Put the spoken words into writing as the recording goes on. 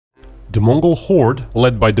The Mongol Horde,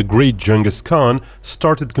 led by the great Genghis Khan,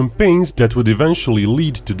 started campaigns that would eventually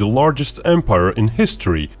lead to the largest empire in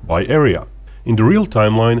history by area. In the real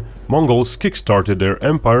timeline, Mongols kickstarted their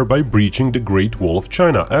empire by breaching the Great Wall of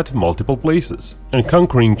China at multiple places and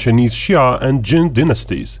conquering Chinese Xia and Jin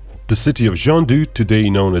dynasties. The city of Zhengdu, today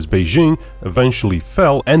known as Beijing, eventually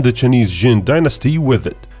fell, and the Chinese Jin dynasty with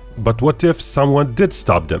it. But what if someone did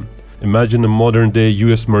stop them? Imagine a modern-day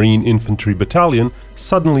US Marine infantry battalion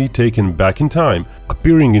suddenly taken back in time,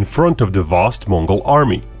 appearing in front of the vast Mongol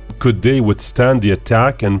army. Could they withstand the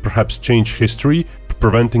attack and perhaps change history,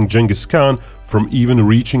 preventing Genghis Khan from even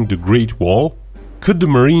reaching the Great Wall? Could the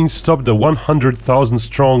Marines stop the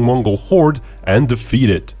 100,000-strong Mongol horde and defeat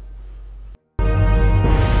it?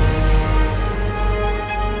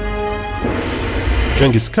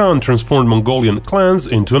 Genghis Khan transformed Mongolian clans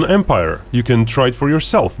into an empire. You can try it for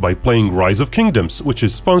yourself by playing Rise of Kingdoms, which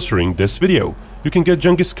is sponsoring this video. You can get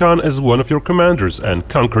Genghis Khan as one of your commanders and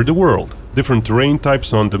conquer the world. Different terrain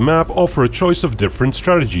types on the map offer a choice of different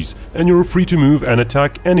strategies, and you're free to move and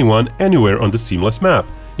attack anyone, anywhere on the seamless map.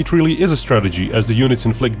 It really is a strategy, as the units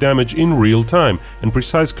inflict damage in real time, and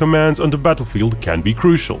precise commands on the battlefield can be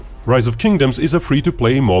crucial. Rise of Kingdoms is a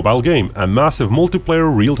free-to-play mobile game, a massive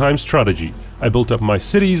multiplayer real-time strategy. I built up my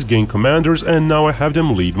cities, gained commanders, and now I have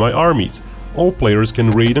them lead my armies. All players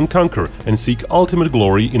can raid and conquer, and seek ultimate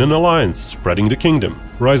glory in an alliance, spreading the kingdom.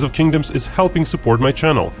 Rise of Kingdoms is helping support my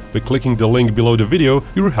channel. By clicking the link below the video,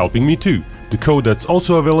 you're helping me too. The code that's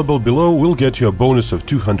also available below will get you a bonus of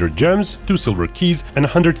 200 gems, 2 silver keys, and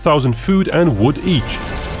 100,000 food and wood each.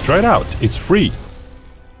 Try it out, it's free!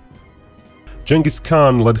 Genghis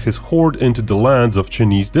Khan led his horde into the lands of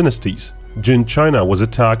Chinese dynasties. Jin China was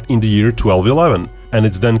attacked in the year 1211, and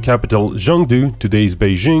its then capital Zhengdu, today's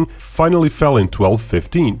Beijing, finally fell in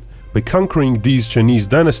 1215. By conquering these Chinese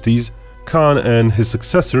dynasties, Khan and his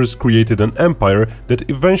successors created an empire that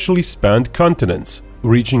eventually spanned continents,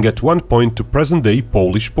 reaching at one point to present-day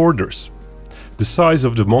Polish borders. The size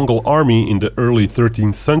of the Mongol army in the early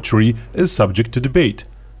 13th century is subject to debate.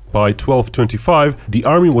 By 1225, the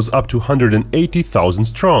army was up to 180,000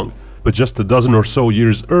 strong, but just a dozen or so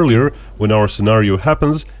years earlier, when our scenario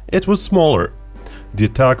happens, it was smaller. The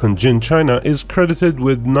attack on Jin China is credited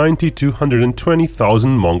with 90,000 to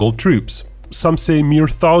 120,000 Mongol troops. Some say mere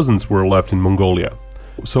thousands were left in Mongolia.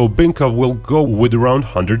 So Binkov will go with around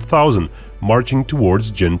 100,000, marching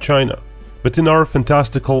towards Jin China. But in our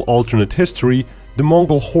fantastical alternate history, the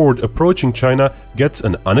Mongol horde approaching China gets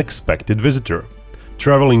an unexpected visitor.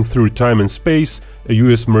 Traveling through time and space, a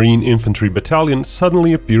US Marine infantry battalion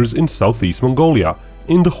suddenly appears in southeast Mongolia,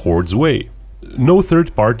 in the horde's way. No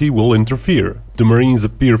third party will interfere. The Marines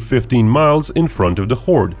appear 15 miles in front of the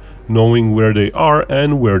horde, knowing where they are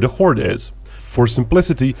and where the horde is. For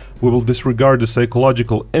simplicity, we will disregard the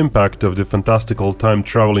psychological impact of the fantastical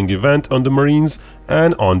time-traveling event on the Marines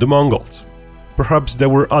and on the Mongols. Perhaps there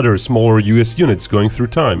were other smaller US units going through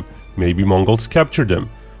time. Maybe Mongols captured them.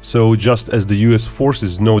 So just as the US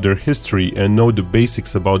forces know their history and know the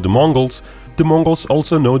basics about the Mongols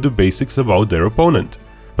also know the basics about their opponent.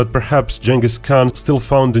 But perhaps Genghis Khan still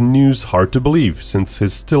found the news hard to believe, since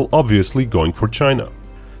he's still obviously going for China.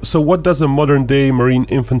 So what does a modern-day Marine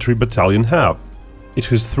infantry battalion have? It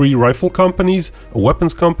has 3 rifle companies, a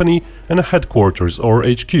weapons company, and a headquarters or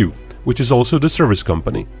HQ, which is also the service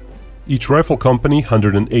company. Each rifle company,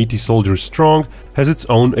 180 soldiers strong, has its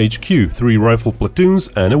own HQ, 3 rifle platoons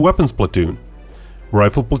and a weapons platoon.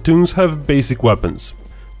 Rifle platoons have basic weapons.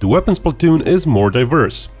 The weapons platoon is more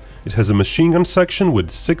diverse. It has a machine gun section with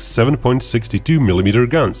 6 7.62mm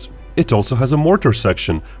guns. It also has a mortar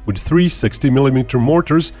section with 3 60mm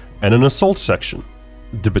mortars and an assault section.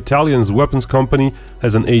 The battalion's weapons company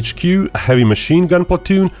has an HQ, a heavy machine gun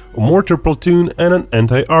platoon, a mortar platoon and an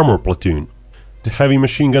anti-armor platoon. The heavy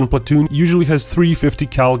machine gun platoon usually has 3 50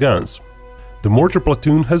 cal guns. The mortar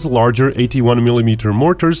platoon has larger 81mm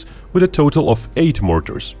mortars with a total of 8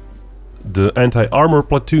 mortars. The anti-armor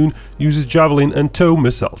platoon uses javelin and TOW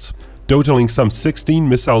missiles, totaling some 16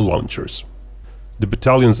 missile launchers. The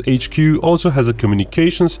battalion's HQ also has a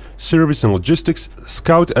communications, service and logistics,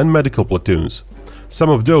 scout and medical platoons. Some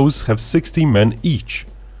of those have 60 men each.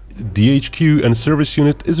 The HQ and service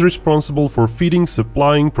unit is responsible for feeding,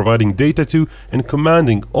 supplying, providing data to and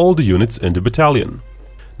commanding all the units in the battalion.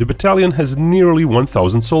 The battalion has nearly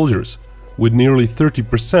 1,000 soldiers, with nearly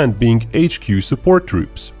 30% being HQ support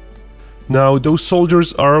troops. Now, those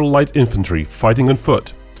soldiers are light infantry fighting on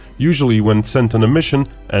foot. Usually when sent on a mission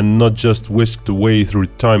and not just whisked away through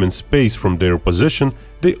time and space from their position,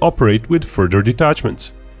 they operate with further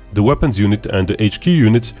detachments. The weapons unit and the HQ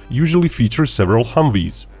units usually feature several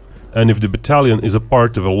Humvees. and if the battalion is a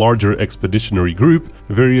part of a larger expeditionary group,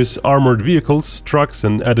 various armored vehicles, trucks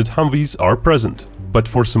and added Humvees are present. But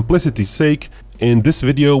for simplicity's sake, in this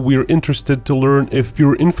video we're interested to learn if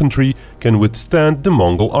pure infantry can withstand the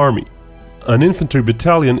Mongol army. An infantry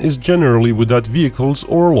battalion is generally without vehicles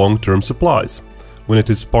or long-term supplies. When it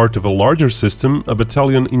is part of a larger system, a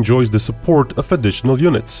battalion enjoys the support of additional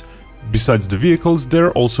units. Besides the vehicles, there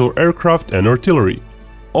are also aircraft and artillery,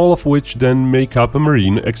 all of which then make up a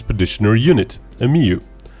Marine Expeditionary Unit, a MIU.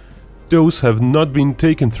 Those have not been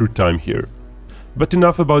taken through time here. But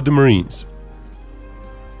enough about the Marines.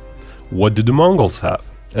 What do the Mongols have?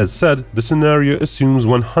 As said, the scenario assumes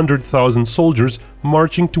 100,000 soldiers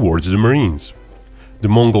marching towards the Marines. The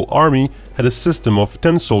Mongol army had a system of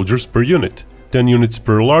 10 soldiers per unit, 10 units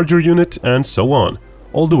per larger unit, and so on,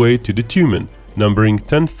 all the way to the Tumen, numbering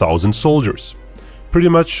 10,000 soldiers. Pretty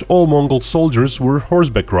much all Mongol soldiers were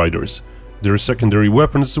horseback riders. Their secondary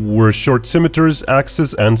weapons were short scimitars,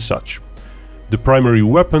 axes and such. The primary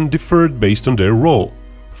weapon differed based on their role.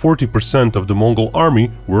 40% of the Mongol army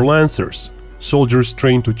were lancers, soldiers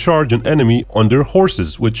trained to charge an enemy on their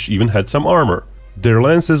horses, which even had some armor. Their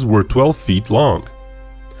lances were 12 feet long.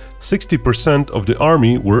 60% of the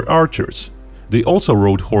army were archers. They also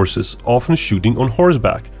rode horses, often shooting on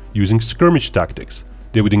horseback, using skirmish tactics.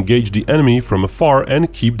 They would engage the enemy from afar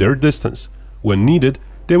and keep their distance. When needed,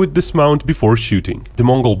 they would dismount before shooting. The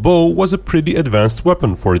Mongol bow was a pretty advanced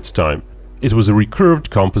weapon for its time. It was a recurved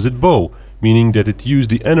composite bow, meaning that it used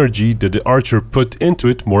the energy that the archer put into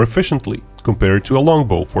it more efficiently, compared to a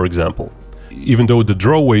longbow, for example. Even though the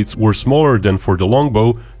draw weights were smaller than for the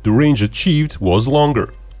longbow, the range achieved was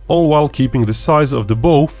longer, all while keeping the size of the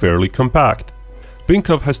bow fairly compact.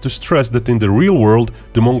 Binkov has to stress that in the real world,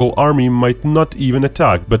 the Mongol army might not even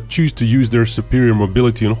attack, but choose to use their superior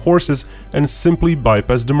mobility on horses and simply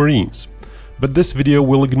bypass the Marines. But this video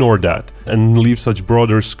will ignore that, and leave such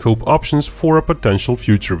broader scope options for a potential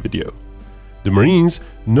future video. The Marines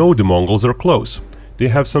know the Mongols are close. They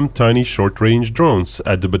have some tiny short-range drones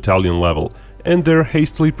at the battalion level, and they're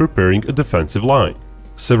hastily preparing a defensive line.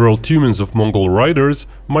 Several tumens of Mongol riders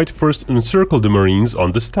might first encircle the Marines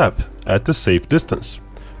on the steppe, at a safe distance.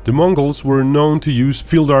 The Mongols were known to use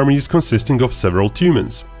field armies consisting of several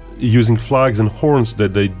tumens. Using flags and horns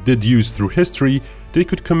that they did use through history, they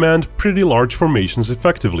could command pretty large formations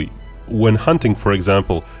effectively. When hunting, for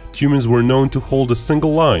example, tumens were known to hold a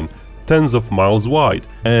single line, tens of miles wide,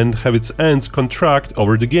 and have its ends contract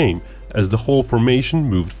over the game, as the whole formation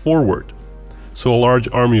moved forward. So a large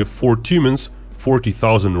army of 4 tumens,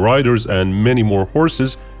 40,000 riders and many more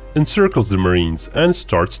horses encircles the Marines and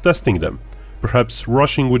starts testing them, perhaps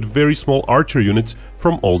rushing with very small archer units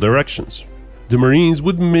from all directions. The Marines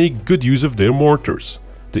would make good use of their mortars.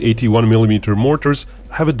 The 81mm mortars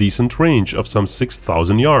have a decent range of some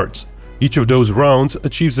 6,000 yards. Each of those rounds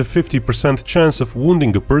achieves a 50% chance of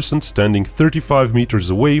wounding a person standing 35 meters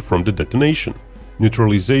away from the detonation.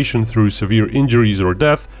 Neutralization through severe injuries or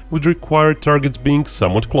death would require targets being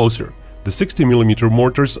somewhat closer. The 60mm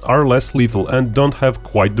mortars are less lethal and don't have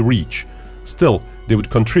quite the reach. Still, they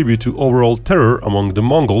would contribute to overall terror among the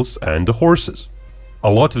Mongols and the horses.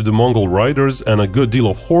 A lot of the Mongol riders and a good deal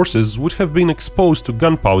of horses would have been exposed to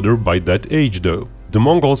gunpowder by that age though. The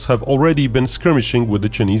Mongols have already been skirmishing with the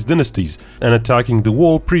Chinese dynasties and attacking the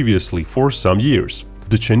wall previously for some years.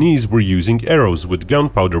 The Chinese were using arrows with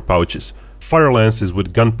gunpowder pouches, fire lances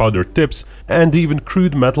with gunpowder tips, and even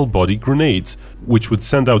crude metal body grenades, which would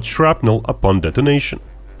send out shrapnel upon detonation.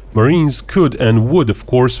 Marines could and would of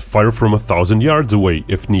course fire from 1,000 yards away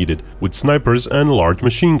if needed, with snipers and large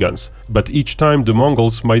machine guns, but each time the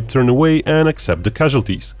Mongols might turn away and accept the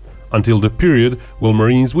casualties, until the period when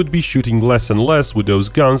Marines would be shooting less and less with those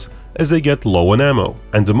guns as they get low on ammo,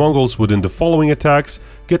 and the Mongols would in the following attacks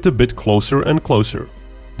get a bit closer and closer.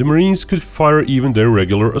 The Marines could fire even their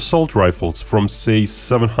regular assault rifles from say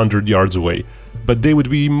 700 yards away, but they would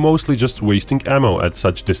be mostly just wasting ammo at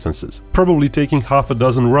such distances, probably taking half a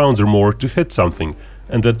dozen rounds or more to hit something,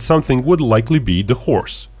 and that something would likely be the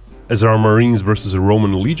horse. As our Marines vs. a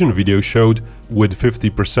Roman Legion video showed, with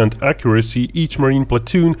 50% accuracy each Marine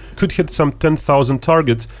platoon could hit some 10,000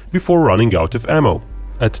 targets before running out of ammo.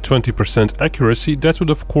 At 20% accuracy that would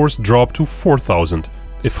of course drop to 4,000.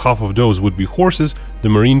 If half of those would be horses, the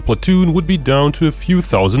Marine platoon would be down to a few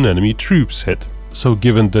thousand enemy troops hit. So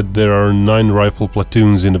given that there are 9 rifle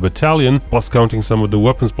platoons in a battalion, plus counting some of the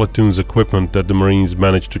weapons platoon's equipment that the Marines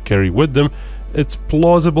managed to carry with them, it's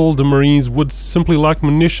plausible the Marines would simply lack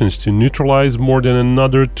munitions to neutralize more than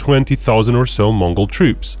another 20,000 or so Mongol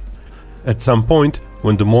troops. At some point,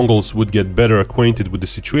 when the Mongols would get better acquainted with the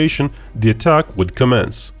situation, the attack would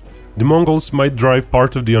commence. The Mongols might drive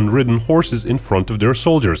part of the unridden horses in front of their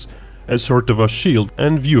soldiers, as sort of a shield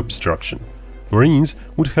and view obstruction. Marines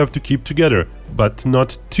would have to keep together, but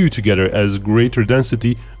not too together, as greater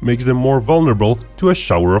density makes them more vulnerable to a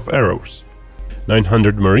shower of arrows.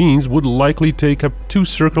 900 Marines would likely take up 2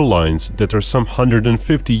 circle lines that are some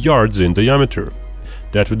 150 yards in diameter.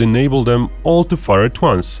 That would enable them all to fire at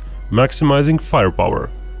once, maximizing firepower.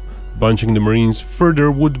 Bunching the Marines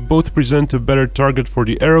further would both present a better target for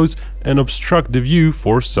the arrows and obstruct the view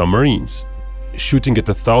for some Marines. Shooting at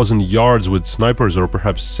 1,000 yards with snipers or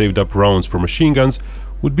perhaps saved up rounds for machine guns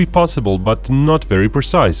would be possible, but not very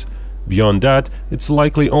precise. Beyond that, it's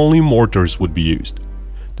likely only mortars would be used.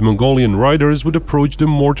 The Mongolian riders would approach the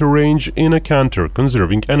mortar range in a canter,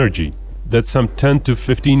 conserving energy. That's some 10 to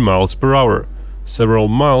 15 miles per hour. Several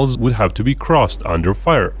miles would have to be crossed under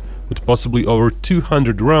fire, with possibly over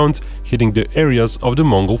 200 rounds hitting the areas of the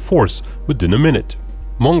Mongol force within a minute.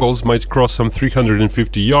 Mongols might cross some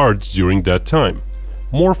 350 yards during that time.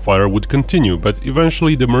 More fire would continue, but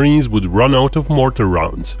eventually the Marines would run out of mortar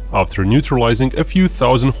rounds, after neutralizing a few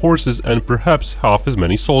thousand horses and perhaps half as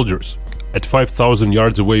many soldiers. At 5,000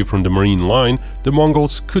 yards away from the Marine line, the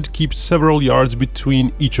Mongols could keep several yards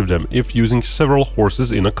between each of them if using several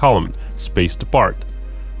horses in a column, spaced apart.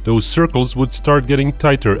 Those circles would start getting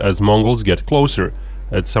tighter as Mongols get closer.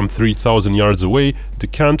 At some 3,000 yards away, the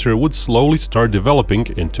canter would slowly start developing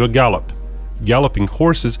into a gallop. Galloping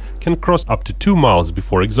horses can cross up to 2 miles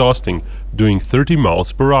before exhausting, doing 30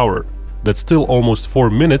 miles per hour. That's still almost 4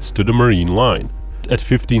 minutes to the Marine line. At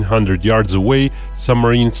 1,500 yards away, some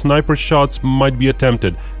Marine sniper shots might be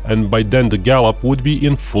attempted, and by then the gallop would be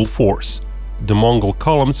in full force. The Mongol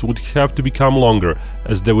columns would have to become longer,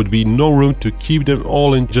 as there would be no room to keep them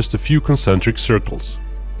all in just a few concentric circles.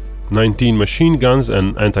 19 machine guns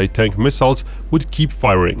and anti-tank missiles would keep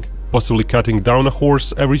firing, possibly cutting down a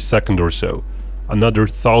horse every second or so. Another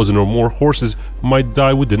 1,000 or more horses might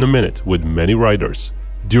die within a minute, with many riders.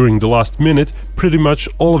 During the last minute, pretty much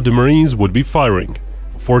all of the Marines would be firing.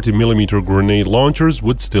 40mm grenade launchers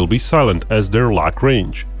would still be silent as they lack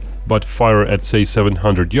range, but fire at say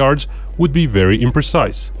 700 yards would be very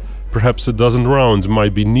imprecise. Perhaps a dozen rounds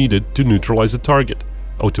might be needed to neutralize a target.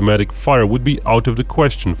 Automatic fire would be out of the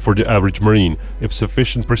question for the average Marine if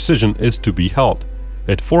sufficient precision is to be held.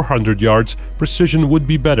 At 400 yards, precision would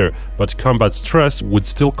be better, but combat stress would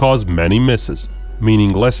still cause many misses,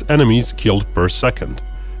 meaning less enemies killed per second.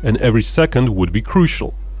 And every second would be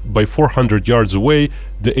crucial. By 400 yards away,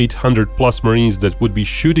 the 800 plus Marines that would be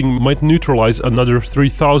shooting might neutralize another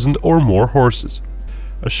 3,000 or more horses.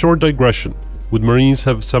 A short digression. Would Marines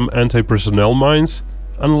have some anti-personnel mines?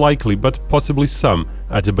 Unlikely, but possibly some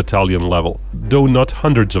at a battalion level, though not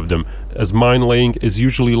hundreds of them, as mine laying is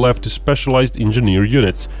usually left to specialized engineer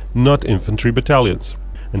units, not infantry battalions.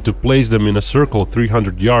 And to place them in a circle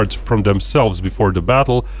 300 yards from themselves before the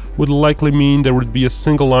battle would likely mean there would be a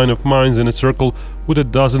single line of mines in a circle with a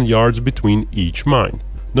dozen yards between each mine,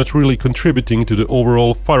 not really contributing to the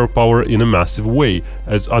overall firepower in a massive way,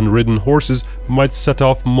 as unridden horses might set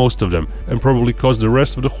off most of them and probably cause the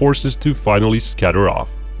rest of the horses to finally scatter off.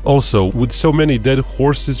 Also, would so many dead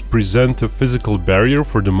horses present a physical barrier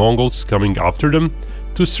for the Mongols coming after them?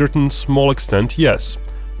 To a certain small extent, yes.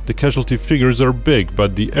 The casualty figures are big,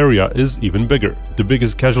 but the area is even bigger. The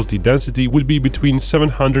biggest casualty density would be between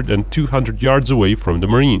 700 and 200 yards away from the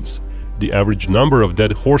Marines. The average number of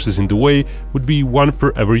dead horses in the way would be 1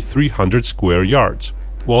 per every 300 square yards.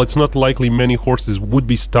 While it's not likely many horses would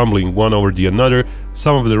be stumbling one over the another,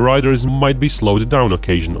 some of the riders might be slowed down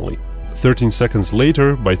occasionally. 13 seconds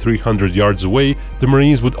later, by 300 yards away, the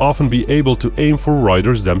Marines would often be able to aim for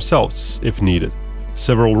riders themselves, if needed.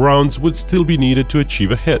 Several rounds would still be needed to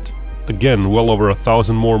achieve a hit. Again, well over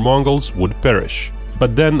 1,000 more Mongols would perish.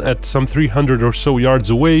 But then, at some 300 or so yards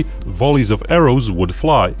away, volleys of arrows would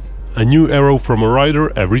fly. A new arrow from a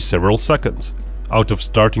rider every several seconds. Out of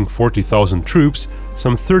starting 40,000 troops,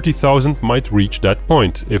 some 30,000 might reach that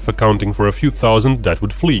point, if accounting for a few thousand that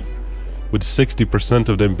would flee. With 60%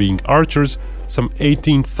 of them being archers, some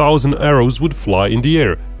 18,000 arrows would fly in the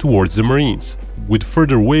air towards the Marines, with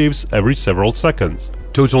further waves every several seconds,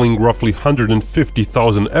 totaling roughly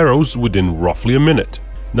 150,000 arrows within roughly a minute.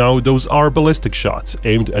 Now, those are ballistic shots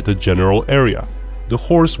aimed at a general area. The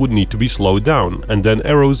horse would need to be slowed down, and then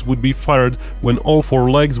arrows would be fired when all 4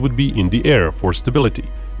 legs would be in the air for stability.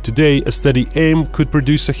 Today, a steady aim could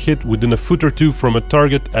produce a hit within a foot or two from a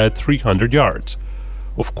target at 300 yards.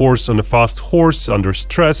 Of course, on a fast horse under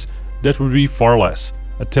stress, that would be far less.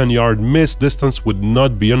 A 10-yard miss distance would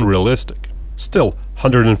not be unrealistic. Still,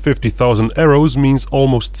 150,000 arrows means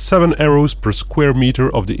almost 7 arrows per square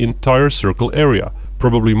meter of the entire circle area,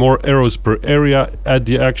 probably more arrows per area at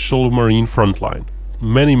the actual Marine front line.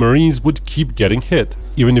 Many Marines would keep getting hit.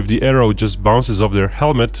 Even if the arrow just bounces off their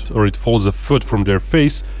helmet or it falls a foot from their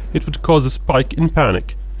face, it would cause a spike in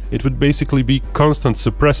panic. It would basically be constant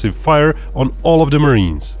suppressive fire on all of the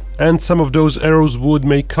Marines. And some of those arrows would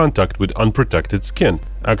make contact with unprotected skin.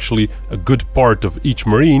 Actually, a good part of each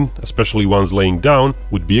Marine, especially ones laying down,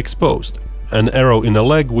 would be exposed. An arrow in a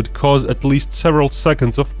leg would cause at least several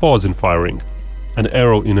seconds of pause in firing. An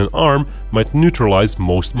arrow in an arm might neutralize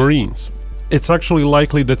most Marines. It's actually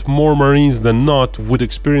likely that more Marines than not would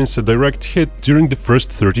experience a direct hit during the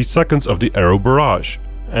first 30 seconds of the arrow barrage,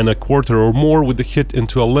 and a quarter or more would hit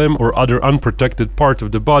into a limb or other unprotected part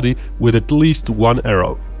of the body with at least one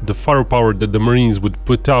arrow. The firepower that the Marines would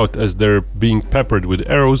put out as they're being peppered with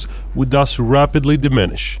arrows would thus rapidly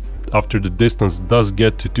diminish. After the distance does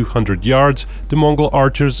get to 200 yards, the Mongol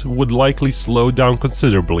archers would likely slow down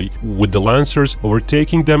considerably, with the lancers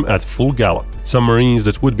overtaking them at full gallop. Some Marines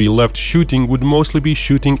that would be left shooting would mostly be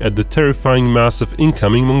shooting at the terrifying mass of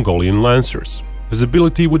incoming Mongolian lancers.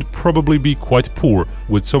 Visibility would probably be quite poor,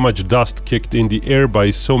 with so much dust kicked in the air by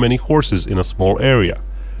so many horses in a small area.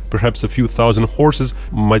 Perhaps a few thousand horses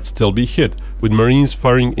might still be hit, with Marines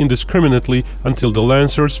firing indiscriminately until the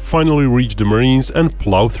lancers finally reach the Marines and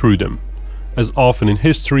plow through them. As often in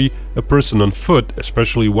history, a person on foot,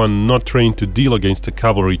 especially one not trained to deal against a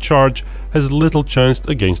cavalry charge, has little chance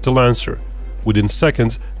against a lancer. Within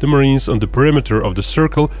seconds, the Marines on the perimeter of the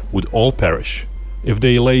circle would all perish. If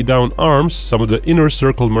they lay down arms, some of the inner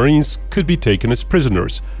circle Marines could be taken as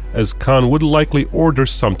prisoners, as Khan would likely order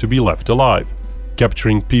some to be left alive.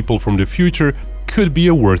 Capturing people from the future could be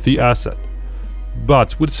a worthy asset.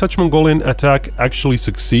 But would such Mongolian attack actually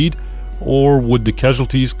succeed? Or would the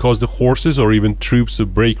casualties cause the horses or even troops to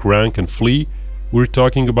break rank and flee? We're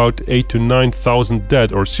talking about 8,000 to 9,000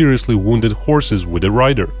 dead or seriously wounded horses with a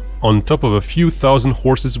rider, on top of a few thousand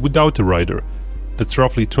horses without a rider. That's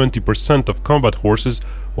roughly 20% of combat horses,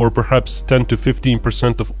 or perhaps 10 to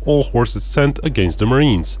 15% of all horses sent against the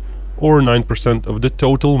Marines, or 9% of the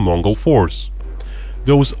total Mongol force.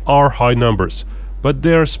 Those are high numbers, but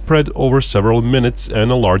they are spread over several minutes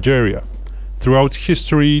and a large area. Throughout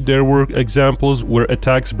history, there were examples where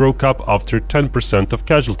attacks broke up after 10% of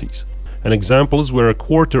casualties, and examples where a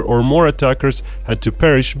quarter or more attackers had to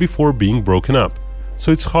perish before being broken up.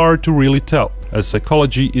 So it's hard to really tell, as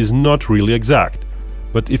psychology is not really exact.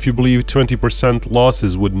 But if you believe 20%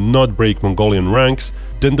 losses would not break Mongolian ranks,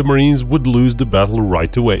 then the Marines would lose the battle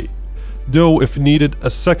right away. Though, if needed, a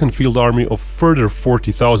second field army of further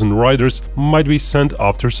 40,000 riders might be sent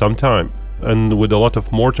after some time. And with a lot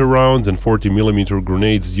of mortar rounds and 40mm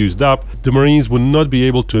grenades used up, the Marines would not be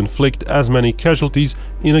able to inflict as many casualties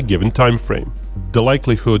in a given time frame. The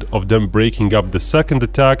likelihood of them breaking up the second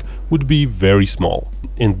attack would be very small.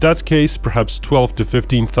 In that case, perhaps 12,000 to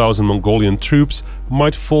 15,000 Mongolian troops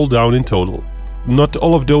might fall down in total. Not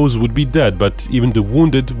all of those would be dead, but even the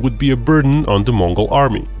wounded would be a burden on the Mongol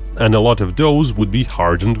army. And a lot of those would be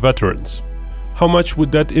hardened veterans. How much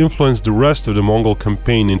would that influence the rest of the Mongol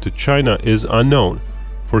campaign into China is unknown.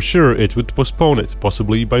 For sure, it would postpone it,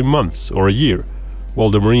 possibly by months or a year. While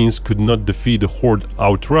the Marines could not defeat the Horde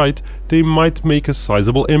outright, they might make a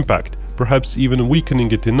sizable impact, perhaps even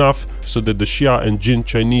weakening it enough so that the Xia and Jin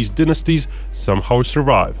Chinese dynasties somehow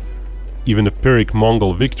survive. Even a Pyrrhic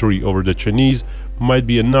Mongol victory over the Chinese might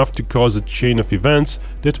be enough to cause a chain of events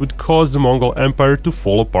that would cause the Mongol Empire to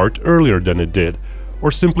fall apart earlier than it did,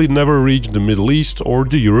 or simply never reach the Middle East or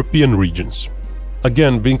the European regions.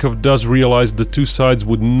 Again, Binkov does realize the two sides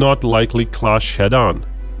would not likely clash head-on.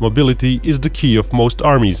 Mobility is the key of most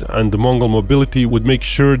armies, and the Mongol mobility would make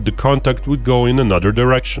sure the contact would go in another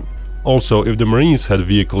direction. Also, if the Marines had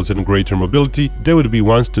vehicles and greater mobility, they would be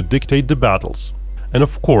ones to dictate the battles. And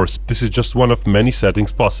of course, this is just one of many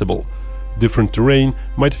settings possible. Different terrain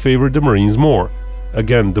might favor the Marines more.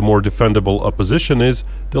 Again, the more defendable a position is,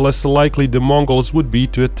 the less likely the Mongols would be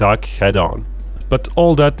to attack head-on. But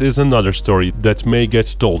all that is another story that may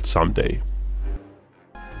get told someday.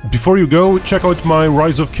 Before you go, check out my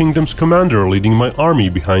Rise of Kingdoms commander leading my army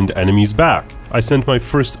behind enemy's back. I sent my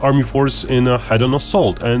first army force in a head-on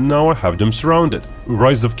assault, and now I have them surrounded.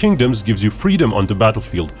 Rise of Kingdoms gives you freedom on the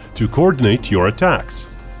battlefield to coordinate your attacks.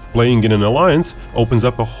 Playing in an alliance opens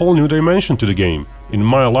up a whole new dimension to the game. In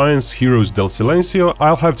my alliance Heroes del Silencio,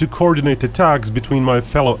 I'll have to coordinate attacks between my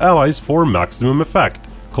fellow allies for maximum effect.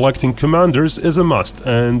 Collecting commanders is a must,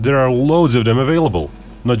 and there are loads of them available.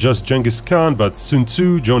 Not just Genghis Khan, but Sun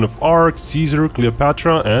Tzu, Joan of Arc, Caesar,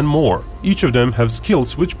 Cleopatra, and more. Each of them have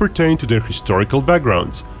skills which pertain to their historical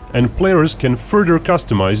backgrounds, and players can further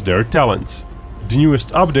customize their talents. The newest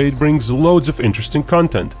update brings loads of interesting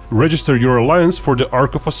content. Register your alliance for the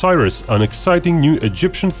Ark of Osiris, an exciting new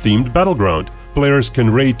Egyptian-themed battleground. Players can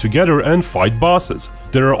raid together and fight bosses.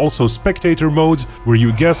 There are also spectator modes where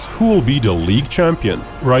you guess who will be the league champion.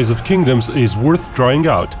 Rise of Kingdoms is worth trying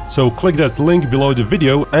out, so click that link below the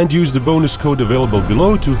video and use the bonus code available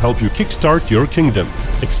below to help you kickstart your kingdom.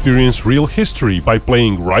 Experience real history by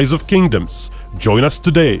playing Rise of Kingdoms. Join us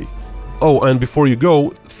today! Oh, and before you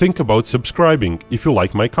go, think about subscribing if you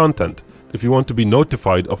like my content. If you want to be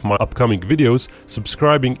notified of my upcoming videos,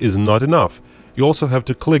 subscribing is not enough. You also have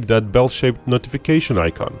to click that bell-shaped notification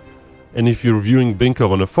icon. And if you're viewing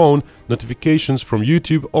Binkov on a phone, notifications from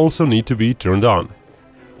YouTube also need to be turned on.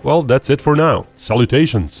 Well, that's it for now.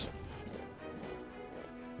 Salutations!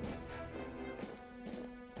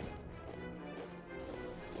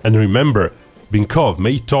 And remember, Binkov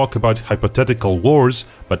may talk about hypothetical wars,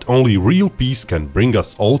 but only real peace can bring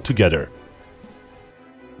us all together.